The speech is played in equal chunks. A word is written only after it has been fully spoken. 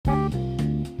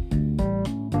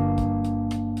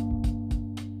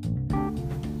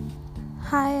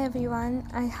Hi everyone,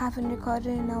 I haven't recorded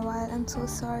in a while, I'm so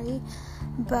sorry,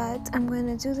 but I'm going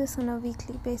to do this on a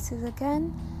weekly basis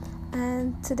again.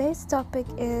 And today's topic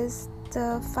is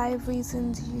the 5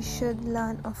 reasons you should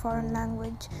learn a foreign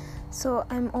language. So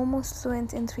I'm almost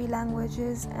fluent in 3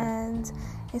 languages and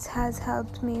it has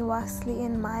helped me vastly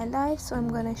in my life. So I'm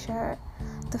going to share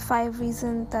the 5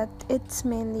 reasons that it's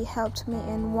mainly helped me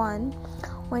in. One,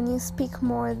 when you speak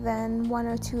more than 1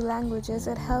 or 2 languages,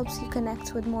 it helps you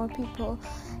connect with more people,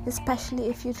 especially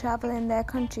if you travel in their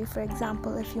country. For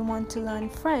example, if you want to learn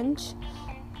French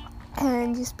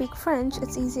and you speak French,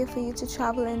 it's easier for you to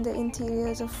travel in the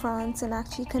interiors of France and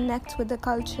actually connect with the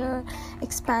culture,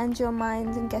 expand your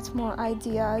mind and get more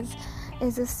ideas.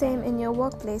 It's the same in your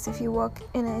workplace. If you work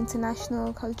in an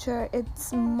international culture,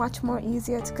 it's much more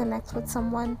easier to connect with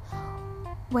someone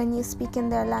when you speak in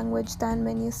their language than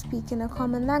when you speak in a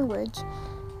common language.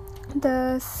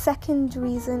 The second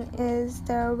reason is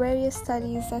there are various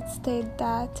studies that state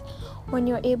that when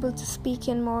you're able to speak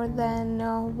in more than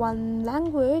one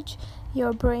language,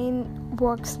 your brain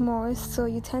works more, so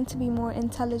you tend to be more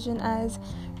intelligent as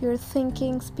you're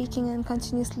thinking, speaking, and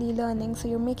continuously learning. So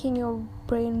you're making your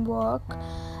brain work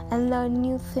and learn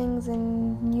new things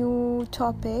and new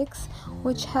topics,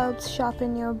 which helps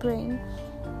sharpen your brain.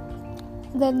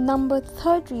 The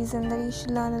third reason that you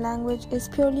should learn a language is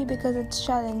purely because it's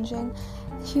challenging.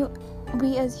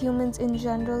 We as humans in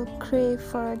general crave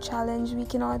for a challenge. We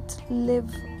cannot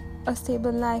live a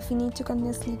stable life. We need to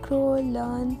continuously grow,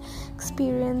 learn,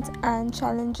 experience, and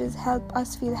challenges help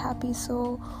us feel happy.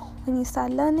 So when you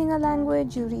start learning a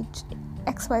language, you reach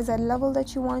XYZ level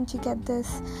that you want, you get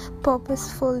this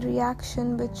purposeful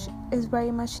reaction which is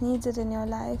very much needed in your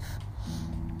life.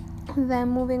 Then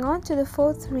moving on to the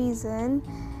fourth reason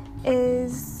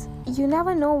is you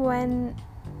never know when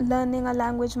learning a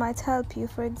language might help you.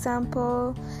 For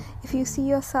example, if you see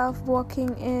yourself working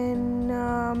in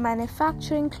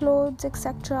manufacturing clothes,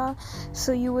 etc.,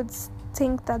 so you would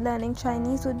think that learning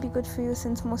Chinese would be good for you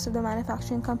since most of the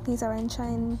manufacturing companies are in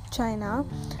China.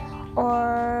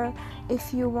 Or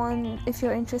if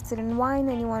you're interested in wine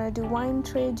and you want to do wine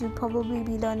trade, you'd probably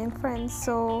be learning French.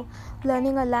 So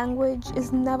learning a language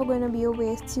is never going to be a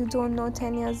waste. You don't know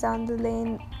 10 years down the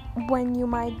lane when you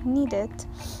might need it.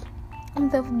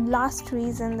 And the last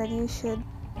reason that you should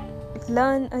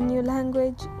learn a new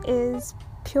language is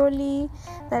purely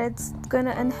that it's going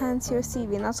to enhance your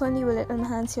CV. Not only will it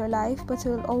enhance your life, but it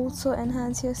will also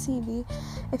enhance your CV.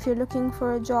 If you're looking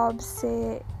for a job,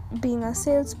 say being a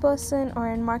salesperson or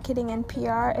in marketing and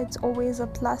PR, it's always a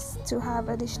plus to have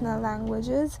additional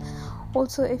languages.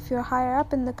 Also, if you're higher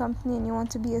up in the company and you want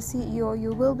to be a CEO,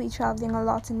 you will be traveling a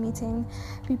lot and meeting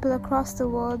people across the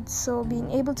world, so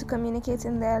being able to communicate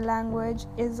in their language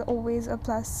is always a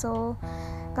plus. So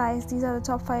guys, these are the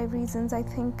top 5 reasons I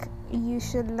think you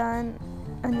should learn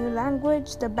a new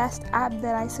language. The best app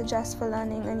that I suggest for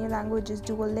learning a new language is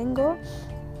Duolingo.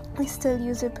 I still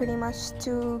use it pretty much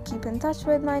to keep in touch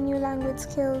with my new language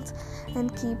skills and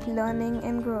keep learning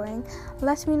and growing.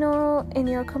 Let me know in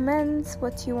your comments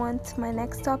what you want my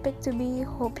next topic to be.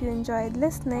 Hope you enjoyed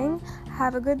listening.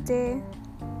 Have a good day.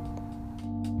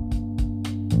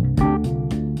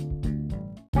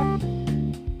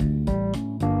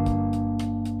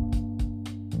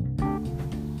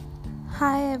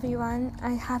 Hi everyone,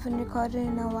 I haven't recorded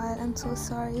in a while, I'm so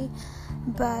sorry,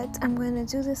 but I'm going to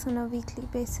do this on a weekly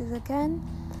basis again.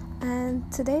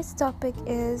 And today's topic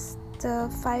is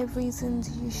the 5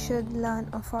 reasons you should learn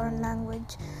a foreign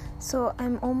language. So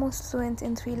I'm almost fluent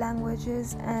in 3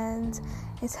 languages and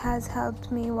it has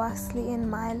helped me vastly in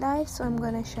my life. So I'm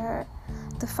going to share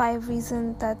the 5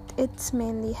 reasons that it's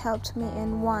mainly helped me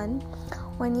in. One,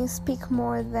 when you speak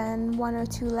more than 1 or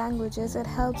 2 languages, it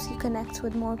helps you connect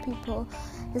with more people,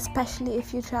 especially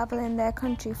if you travel in their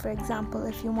country. For example,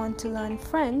 if you want to learn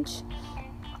French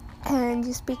and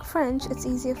you speak French, it's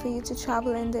easier for you to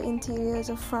travel in the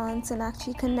interiors of France and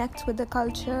actually connect with the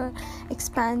culture,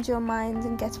 expand your mind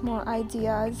and get more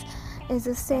ideas. It's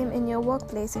the same in your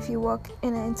workplace. If you work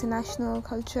in an international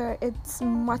culture, it's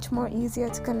much more easier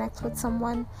to connect with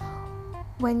someone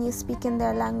when you speak in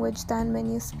their language than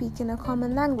when you speak in a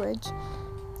common language.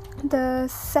 The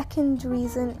second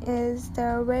reason is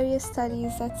there are various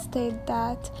studies that state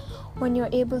that when you're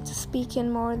able to speak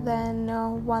in more than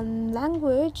one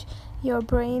language, your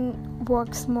brain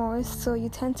works more, so you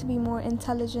tend to be more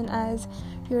intelligent as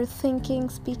you're thinking,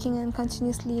 speaking, and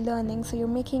continuously learning. So you're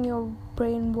making your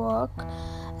brain work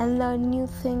and learn new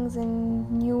things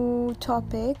and new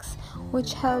topics,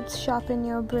 which helps sharpen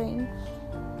your brain.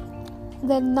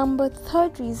 The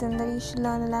third reason that you should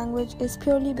learn a language is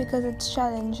purely because it's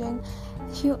challenging.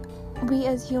 hu- we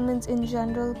as humans in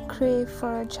general crave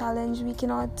for a challenge. We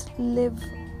cannot live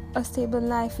a stable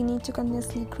life. We need to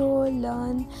continuously grow,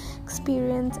 learn,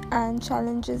 experience, and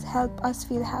challenges help us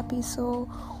feel happy. So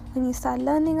when you start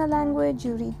learning a language,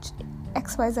 you reach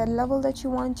XYZ level that you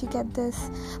want, you get this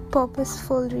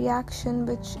purposeful reaction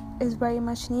which is very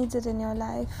much needed in your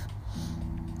life.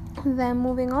 Then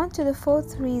moving on to the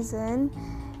fourth reason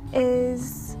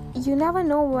is you never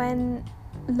know when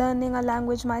learning a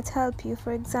language might help you.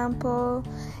 For example,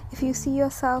 if you see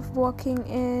yourself working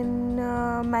in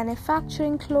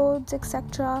manufacturing clothes,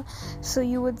 etc., so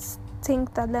you would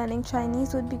think that learning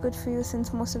Chinese would be good for you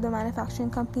since most of the manufacturing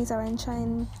companies are in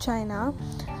China.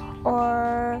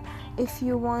 Or if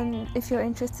you're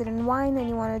interested in wine and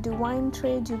you want to do wine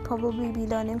trade, you'd probably be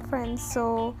learning French.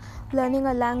 So learning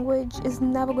a language is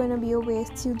never going to be a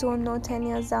waste. You don't know 10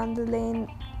 years down the lane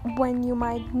when you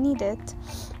might need it.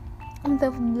 And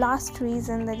the last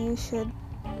reason that you should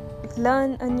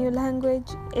learn a new language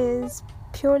is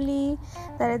purely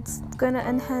that it's going to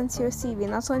enhance your CV.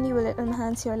 Not only will it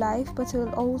enhance your life, but it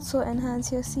will also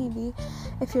enhance your CV.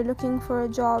 If you're looking for a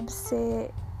job,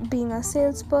 say being a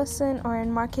salesperson or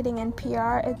in marketing and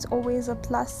PR, it's always a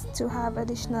plus to have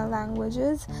additional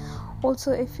languages.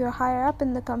 Also, if you're higher up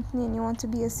in the company and you want to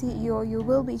be a CEO, you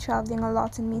will be traveling a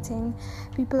lot and meeting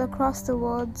people across the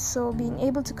world, so being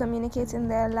able to communicate in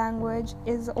their language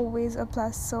is always a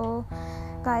plus. So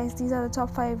guys, these are the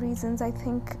top 5 reasons I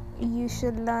think you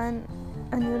should learn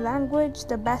a new language.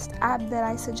 The best app that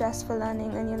I suggest for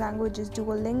learning a new language is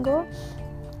Duolingo.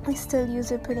 I still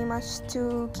use it pretty much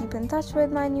to keep in touch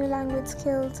with my new language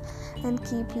skills and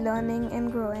keep learning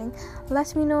and growing.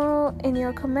 Let me know in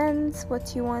your comments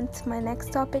what you want my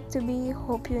next topic to be.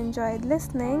 Hope you enjoyed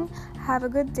listening. Have a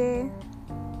good day.